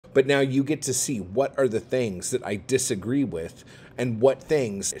But now you get to see what are the things that I disagree with and what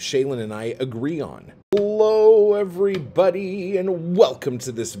things Shaelin and I agree on. Hello everybody, and welcome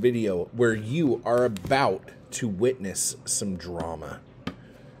to this video where you are about to witness some drama.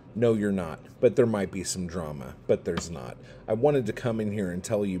 No, you're not, but there might be some drama, but there's not. I wanted to come in here and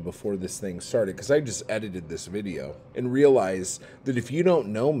tell you before this thing started, because I just edited this video and realized that if you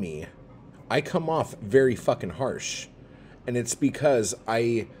don't know me, I come off very fucking harsh. And it's because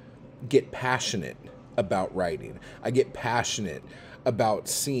I get passionate about writing. I get passionate about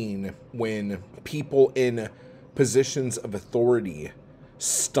seeing when people in positions of authority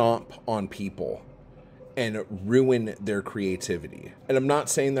stomp on people and ruin their creativity. And I'm not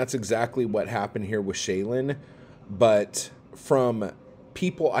saying that's exactly what happened here with Shaelin, but from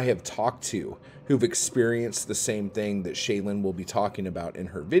people I have talked to who've experienced the same thing that Shaelin will be talking about in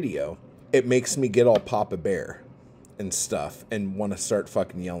her video, it makes me get all Papa Bear and stuff and want to start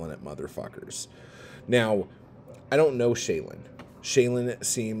fucking yelling at motherfuckers. Now, I don't know Shaelin. Shaelin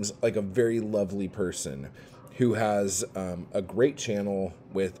seems like a very lovely person who has a great channel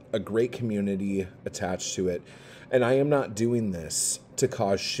with a great community attached to it. And I am not doing this to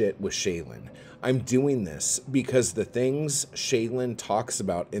cause shit with Shaelin. I'm doing this because the things Shaelin talks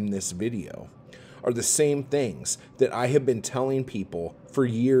about in this video are the same things that I have been telling people for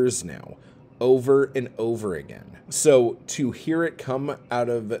years now, over and over again. So to hear it come out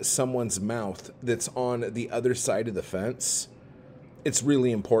of someone's mouth that's on the other side of the fence, it's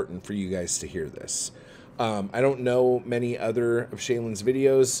really important for you guys to hear this. I don't know many other of Shaelin's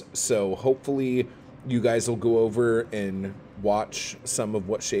videos, so hopefully you guys will go over and watch some of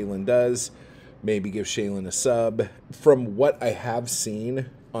what Shaelin does, maybe give Shaelin a sub. From what I have seen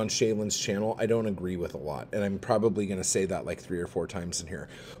on Shaelin's channel, I don't agree with a lot, and I'm probably going to say that like 3 or 4 times in here.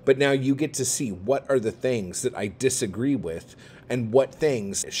 But now you get to see what are the things that I disagree with and what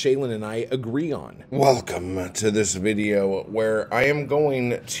things Shaelin and I agree on. Welcome to this video where I am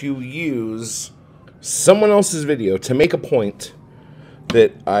going to use someone else's video to make a point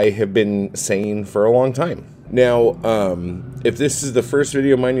that I have been saying for a long time. Now, if this is the first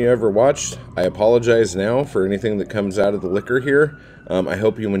video of mine you ever watched, I apologize now for anything that comes out of the liquor here. I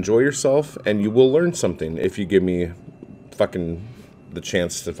hope you enjoy yourself, and you will learn something if you give me fucking the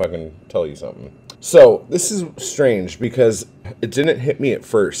chance to fucking tell you something. So, this is strange because it didn't hit me at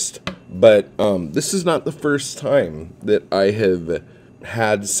first, but this is not the first time that I have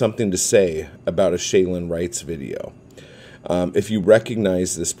had something to say about a Shaelin Writes video. If you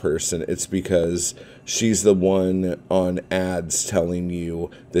recognize this person, it's because she's the one on ads telling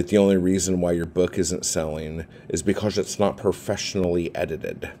you that the only reason why your book isn't selling is because it's not professionally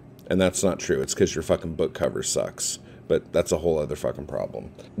edited. And that's not true. It's because your fucking book cover sucks. But that's a whole other fucking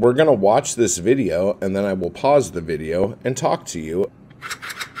problem. We're going to watch this video, and then I will pause the video and talk to you.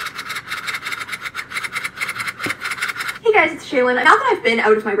 Hey guys, it's Shaelin. Now that I've been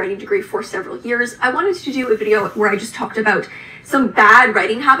out of my writing degree for several years, I wanted to do a video where I just talked about some bad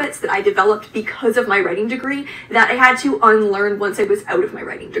writing habits that I developed because of my writing degree that I had to unlearn once I was out of my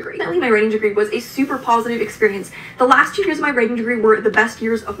writing degree. Definitely, my writing degree was a super positive experience. The last 2 years of my writing degree were the best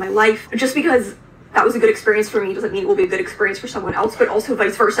years of my life. Just because that was a good experience for me doesn't mean it will be a good experience for someone else, but also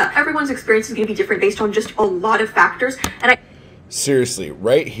vice versa. Everyone's experience is going to be different based on just a lot of factors. And seriously,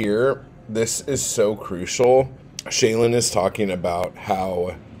 right here, this is so crucial. Shaelin is talking about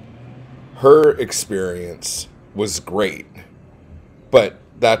how her experience was great, but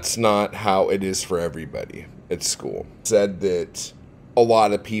that's not how it is for everybody at school. Said that a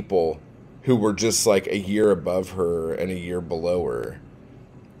lot of people who were just like a year above her and a year below her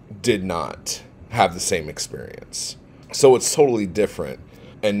did not have the same experience. So it's totally different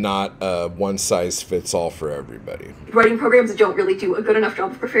and not a one-size-fits-all for everybody. Writing programs don't really do a good enough job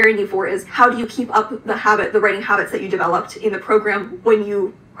of preparing you for is how do you keep up the writing habits that you developed in the program when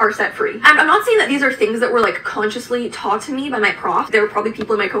you are set free. And I'm not saying that these are things that were like consciously taught to me by my prof. There were probably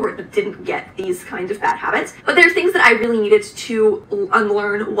people in my cohort that didn't get these kinds of bad habits, but they're things that I really needed to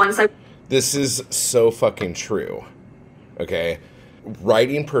unlearn once I... This is so fucking true, okay?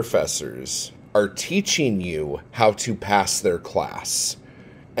 Writing professors are teaching you how to pass their class.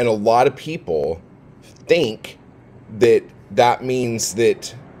 And a lot of people think that that means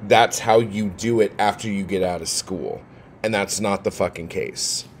that that's how you do it after you get out of school. And that's not the fucking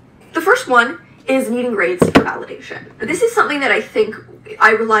case. The first one is needing grades for validation. This is something that I think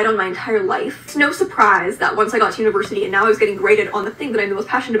I relied on my entire life. It's no surprise that once I got to university and now I was getting graded on the thing that I'm the most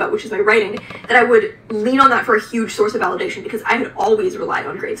passionate about, which is my writing, that I would lean on that for a huge source of validation because I had always relied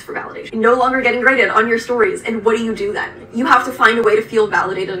on grades for validation. No longer getting graded on your stories, and what do you do then? You have to find a way to feel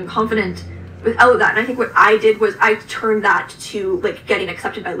validated and confident all of that. And I think what I did was I turned that to like getting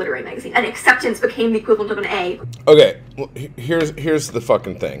accepted by literary magazine, and acceptance became the equivalent of an A. Okay, well, here's the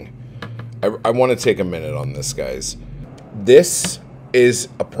fucking thing. I want to take a minute on this, guys. This is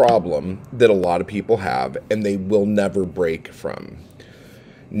a problem that a lot of people have, and they will never break from.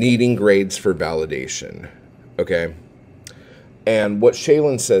 Needing grades for validation, okay? And what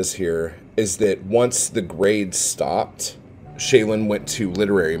Shaelin says here is that once the grades stopped, Shaelin went to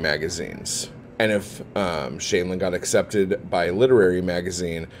literary magazines. And if Shaelin got accepted by a literary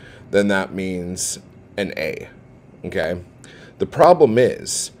magazine, then that means an A, okay? The problem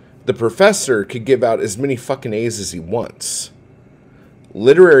is, the professor could give out as many fucking A's as he wants.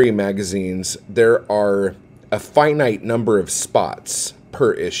 Literary magazines, there are a finite number of spots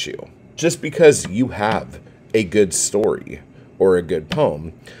per issue. Just because you have a good story or a good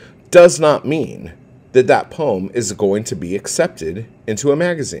poem does not mean that that poem is going to be accepted into a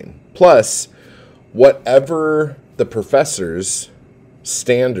magazine. Plus, whatever the professor's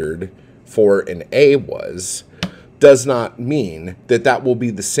standard for an A was, does not mean that that will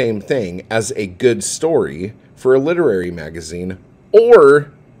be the same thing as a good story for a literary magazine,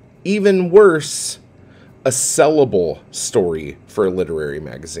 or even worse, a sellable story for a literary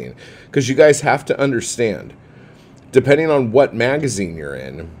magazine. Because you guys have to understand, depending on what magazine you're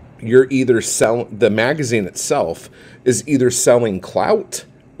in, you're either the magazine itself is either selling clout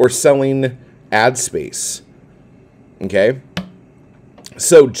or selling ad space. Okay?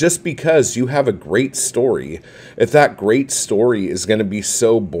 So just because you have a great story, if that great story is going to be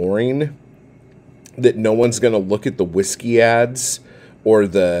so boring that no one's going to look at the whiskey ads or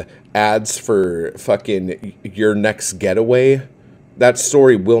the ads for fucking your next getaway, that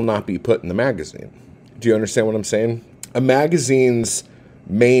story will not be put in the magazine. Do you understand what I'm saying? A magazine's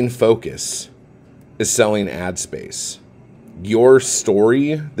main focus is selling ad space. Your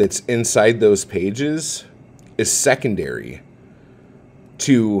story that's inside those pages is secondary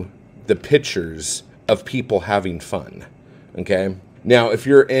to the pictures of people having fun, okay? Now, if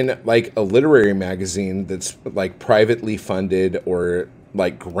you're in like a literary magazine that's like privately funded or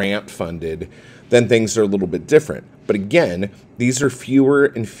like grant funded, then things are a little bit different. But again, these are fewer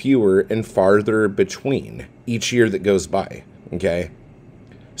and fewer and farther between each year that goes by, okay?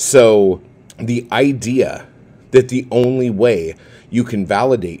 So the idea that the only way you can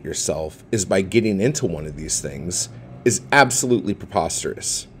validate yourself is by getting into one of these things is absolutely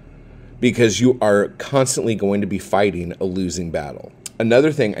preposterous, because you are constantly going to be fighting a losing battle.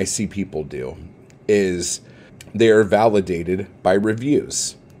 Another thing I see people do is they are validated by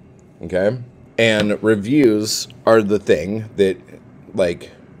reviews, okay? And reviews are the thing that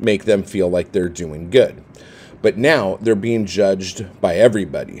like make them feel like they're doing good. But now they're being judged by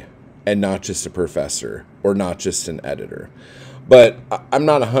everybody and not just a professor or not just an editor. But I'm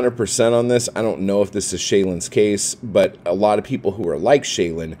not 100% on this. I don't know if this is Shaelin's case, but a lot of people who are like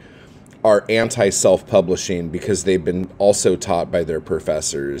Shaelin are anti-self-publishing because they've been also taught by their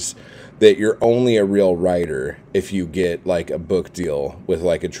professors that you're only a real writer if you get like a book deal with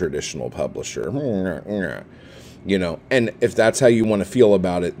like a traditional publisher. You know, and if that's how you want to feel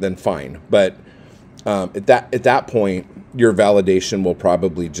about it, then fine. But at that point, your validation will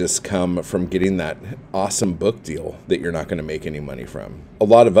probably just come from getting that awesome book deal that you're not going to make any money from. A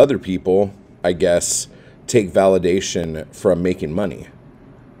lot of other people, I guess, take validation from making money.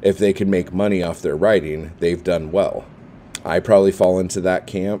 If they can make money off their writing, they've done well. I probably fall into that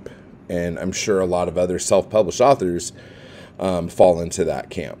camp, and I'm sure a lot of other self-published authors fall into that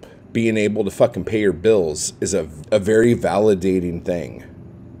camp. Being able to fucking pay your bills is a very validating thing.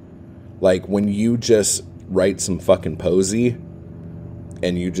 Like when you just write some fucking posy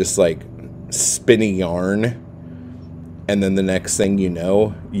and you just like spin a yarn, and then the next thing you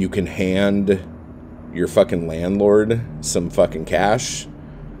know, you can hand your fucking landlord some fucking cash.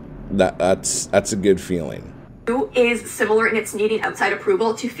 That's a good feeling. Is similar in its needing outside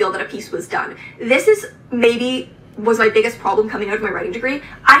approval to feel that a piece was done. This is maybe was my biggest problem coming out of my writing degree.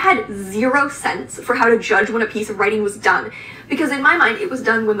 I had 0 sense for how to judge when a piece of writing was done, because in my mind it was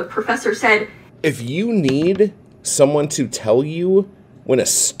done when the professor said, if you need someone to tell you when a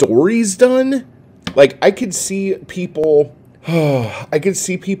story's done, like I could see people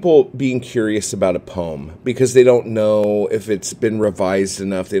being curious about a poem because they don't know if it's been revised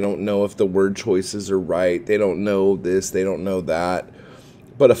enough. They don't know if the word choices are right. They don't know this. They don't know that.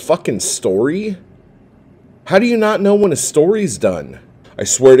 But a fucking story? How do you not know when a story's done? I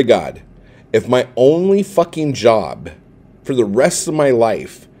swear to God, if my only fucking job for the rest of my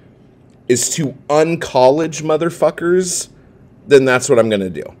life is to uncollege motherfuckers, then that's what I'm going to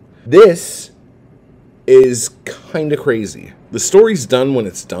do. This is kind of crazy. The story's done when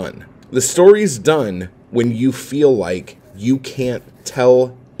it's done. The story's done when you feel like you can't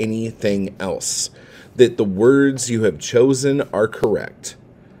tell anything else, that the words you have chosen are correct.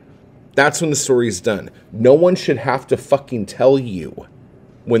 That's when the story's done. No one should have to fucking tell you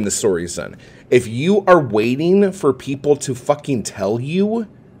when the story's done. If you are waiting for people to fucking tell you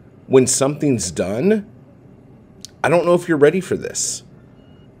when something's done, I don't know if you're ready for this.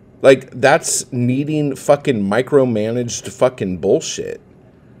 Like, that's needing fucking micromanaged fucking bullshit.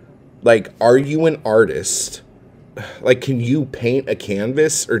 Like, are you an artist? Like, can you paint a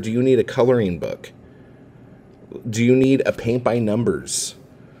canvas, or do you need a coloring book? Do you need a paint by numbers?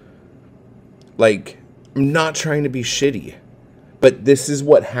 Like, I'm not trying to be shitty, but this is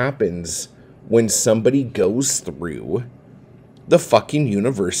what happens when somebody goes through the fucking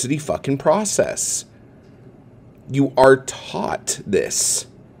university fucking process. You are taught this.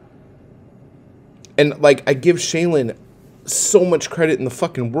 And, like, I give Shaelin so much credit in the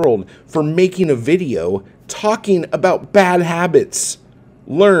fucking world for making a video talking about bad habits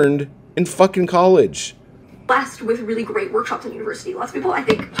learned in fucking college. Blessed with really great workshops in university. Lots of people, I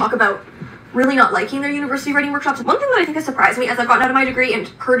think, talk about really not liking their university writing workshops. One thing that I think has surprised me as I've gotten out of my degree and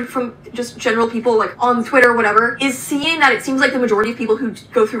heard from just general people like on Twitter or whatever, is seeing that it seems like the majority of people who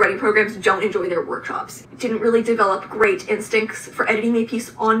go through writing programs don't enjoy their workshops. Didn't really develop great instincts for editing a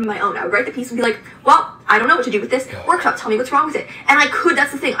piece on my own. I would write the piece and be like, well, I don't know what to do with this workshop. Tell me what's wrong with it. And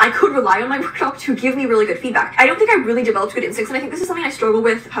that's the thing. I could rely on my workshop to give me really good feedback. I don't think I really developed good instincts, and I think this is something I struggle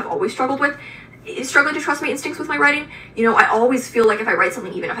with, have always struggled with. Struggling to trust my instincts with my writing. You know, I always feel like if I write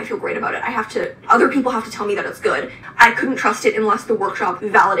something, even if I feel great about it, other people have to tell me that it's good. I couldn't trust it unless the workshop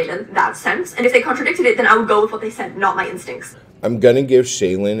validated that sense. And if they contradicted it, then I would go with what they said, not my instincts. I'm gonna give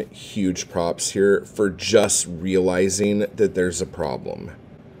Shaelin huge props here for just realizing that there's a problem.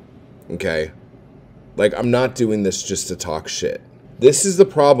 Okay? Like, I'm not doing this just to talk shit. This is the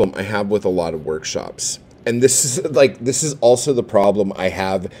problem I have with a lot of workshops. And this is also the problem I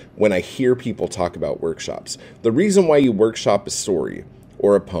have when I hear people talk about workshops. The reason why you workshop a story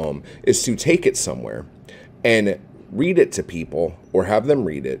or a poem is to take it somewhere and read it to people or have them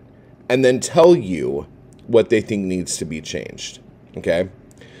read it and then tell you what they think needs to be changed. Okay?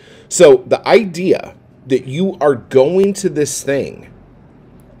 So the idea that you are going to this thing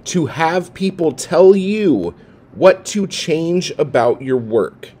to have people tell you what to change about your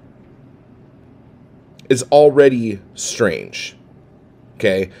work is already strange,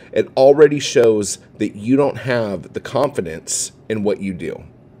 okay? It already shows that you don't have the confidence in what you do,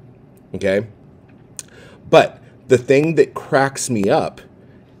 okay? But the thing that cracks me up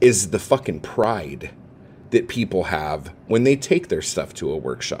is the fucking pride that people have when they take their stuff to a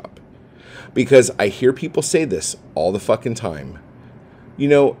workshop. Because I hear people say this all the fucking time. You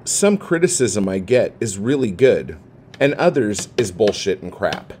know, some criticism I get is really good, and others is bullshit and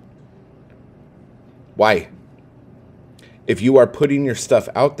crap. Why? If you are putting your stuff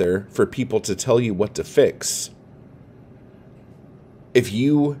out there for people to tell you what to fix, if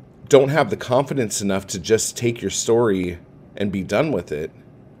you don't have the confidence enough to just take your story and be done with it,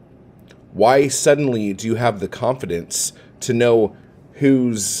 why suddenly do you have the confidence to know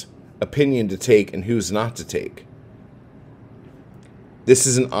whose opinion to take and whose not to take? This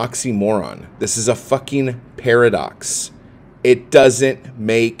is an oxymoron. This is a fucking paradox. It doesn't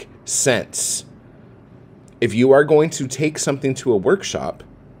make sense. If you are going to take something to a workshop,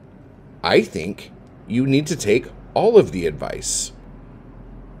 I think you need to take all of the advice,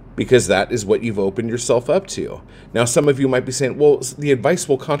 because that is what you've opened yourself up to. Now, some of you might be saying, well, the advice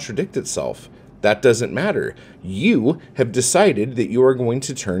will contradict itself. That doesn't matter. You have decided that you are going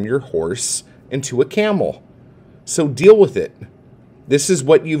to turn your horse into a camel. So deal with it. This is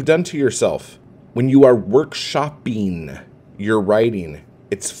what you've done to yourself. When you are workshopping your writing,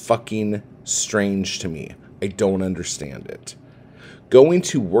 it's fucking strange to me. I don't understand it. Going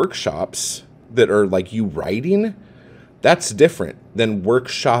to workshops that are like you writing, that's different than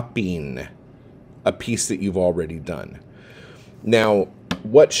workshopping a piece that you've already done. Now,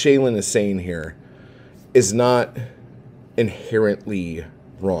 what Shaelin is saying here is not inherently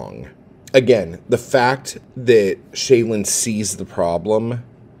wrong. Again, the fact that Shaelin sees the problem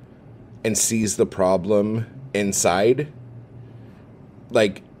and sees the problem inside,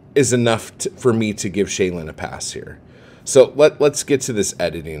 like, is enough for me to give Shaelin a pass here. So let's get to this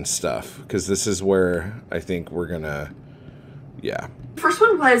editing stuff, because this is where I think we're gonna, yeah. The first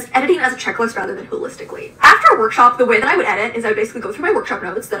one was editing as a checklist rather than holistically. After a workshop, the way that I would edit is I would basically go through my workshop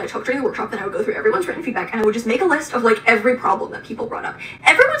notes that I took during the workshop, then I would go through everyone's written feedback, and I would just make a list of like every problem that people brought up.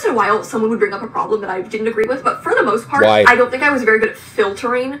 Every once in a while, someone would bring up a problem that I didn't agree with, but for the most part, I don't think I was very good at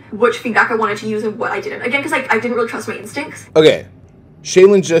filtering which feedback I wanted to use and what I didn't. Again, because I didn't really trust my instincts. Okay,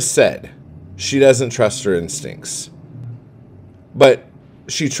 Shaelin just said she doesn't trust her instincts. But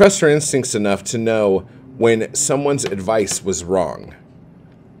she trusts her instincts enough to know when someone's advice was wrong.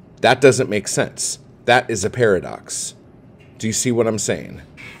 That doesn't make sense. That is a paradox. Do you see what I'm saying?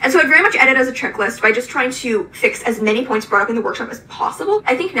 And so I very much edit as a checklist by just trying to fix as many points brought up in the workshop as possible.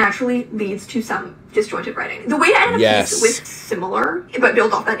 I think naturally leads to some disjointed writing. The way to edit a piece with similar, but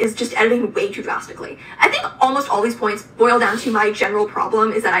build off that, is just editing way too drastically. I think almost all these points boil down to my general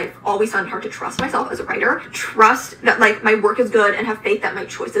problem is that I've always found it hard to trust myself as a writer. Trust that like my work is good and have faith that my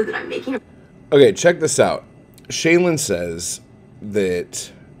choices that I'm making. Okay, check this out. Shaelin says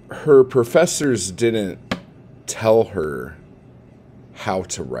that her professors didn't tell her how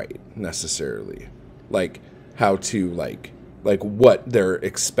to write necessarily, like how to like what they're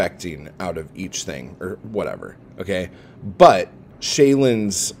expecting out of each thing or whatever. Okay, but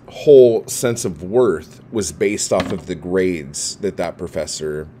Shaelin's whole sense of worth was based off of the grades that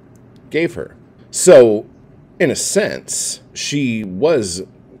professor gave her. So in a sense, she was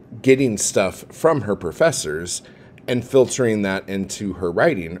getting stuff from her professors and filtering that into her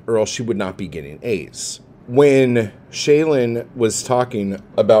writing, or else she would not be getting A's. When Shaelin was talking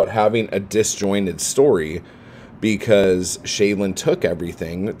about having a disjointed story because Shaelin took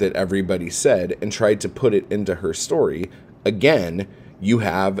everything that everybody said and tried to put it into her story, again, you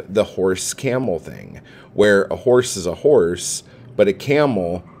have the horse-camel thing, where a horse is a horse, but a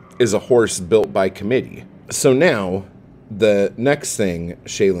camel is a horse built by committee. So now, the next thing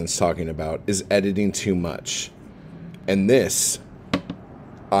Shaelin's talking about is editing too much. And this,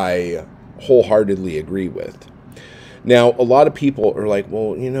 I wholeheartedly agree with. Now, a lot of people are like,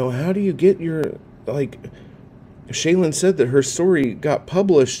 well, you know, how do you get your, like, Shaelin said that her story got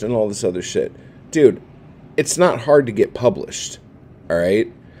published and all this other shit. Dude, it's not hard to get published, all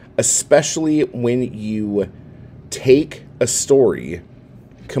right? Especially when you take a story,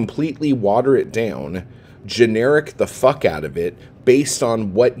 completely water it down, generic the fuck out of it, based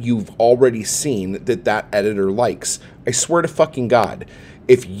on what you've already seen that editor likes. I swear to fucking God,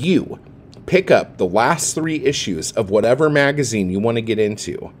 if you pick up the last 3 issues of whatever magazine you want to get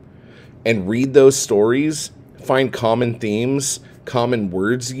into and read those stories, find common themes, common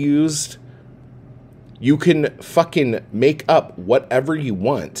words used, you can fucking make up whatever you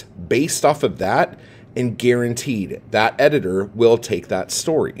want based off of that, and guaranteed that editor will take that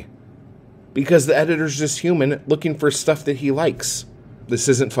story. Because the editor's just human looking for stuff that he likes. This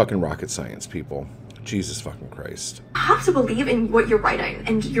isn't fucking rocket science, people. Jesus fucking Christ. You have to believe in what you're writing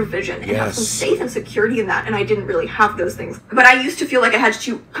and your vision and have some faith and security in that, and I didn't really have those things. But I used to feel like I had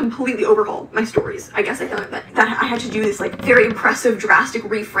to completely overhaul my stories. I guess I thought that I had to do this like very impressive, drastic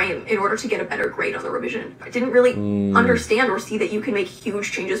reframe in order to get a better grade on the revision. I didn't really understand or see that you can make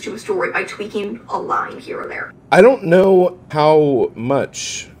huge changes to a story by tweaking a line here or there. I don't know how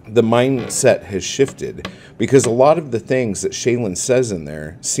much the mindset has shifted, because a lot of the things that Shaelin says in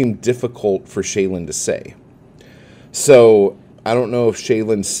there seem difficult for Shaelin to say. So I don't know if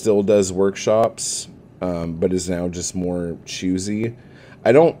Shaelin still does workshops, but is now just more choosy.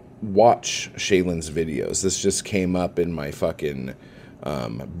 I don't watch Shaylin's videos. This just came up in my fucking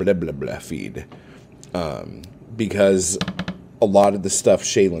blah blah blah feed, because a lot of the stuff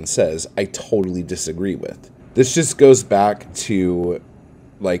Shaelin says I totally disagree with. This just goes back to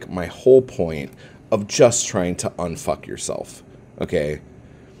like my whole point of just trying to unfuck yourself. Okay,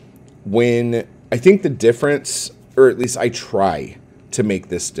 when I think the difference, or at least I try to make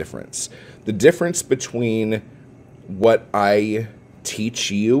this difference, the difference between what I teach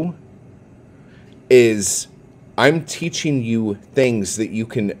you is I'm teaching you things that you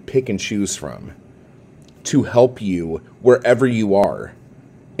can pick and choose from to help you wherever you are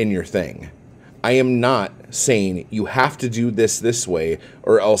in your thing. I am not saying you have to do this way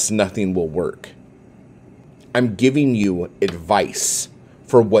or else nothing will work. I'm giving you advice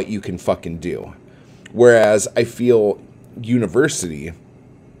for what you can fucking do. Whereas I feel university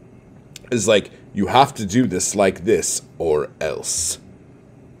is like, you have to do this like this or else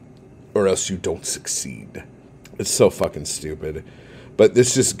you don't succeed. It's so fucking stupid. But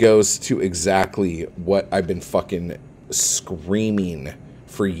this just goes to exactly what I've been fucking screaming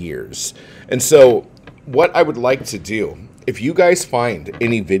for years. And so what I would like to do, if you guys find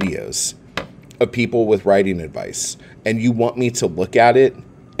any videos of people with writing advice and you want me to look at it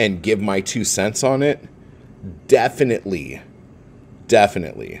and give my 2 cents on it, definitely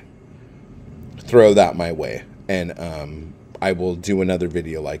throw that my way, and I will do another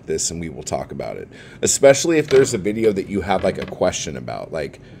video like this and we will talk about it. Especially if there's a video that you have like a question about,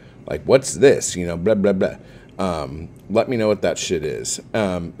 like what's this, you know, blah blah blah. Let me know what that shit is.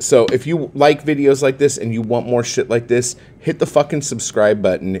 So if you like videos like this and you want more shit like this, hit the fucking subscribe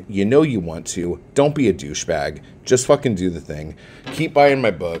button. You know you want to. Don't be a douchebag. Just fucking do the thing. Keep buying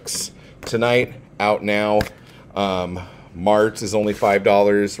my books. Tonight, out now. March is only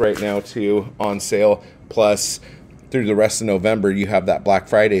 $5 right now too, on sale. Plus, through the rest of November, you have that Black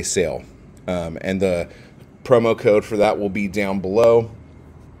Friday sale. And the promo code for that will be down below.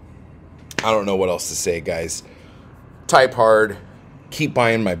 I don't know what else to say, guys. Type hard. Keep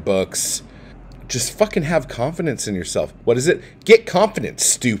buying my books. Just fucking have confidence in yourself. What is it? Get confidence,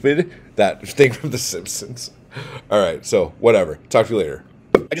 stupid. That thing from The Simpsons. All right, so whatever. Talk to you later.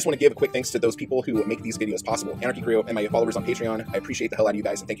 I just want to give a quick thanks to those people who make these videos possible. Anarchy Crew and my followers on Patreon. I appreciate the hell out of you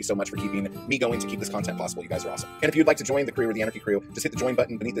guys, and thank you so much for keeping me going to keep this content possible. You guys are awesome. And if you'd like to join the crew or the Anarchy Crew, just hit the join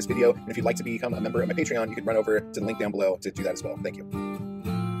button beneath this video. And if you'd like to become a member of my Patreon, you can run over to the link down below to do that as well. Thank you.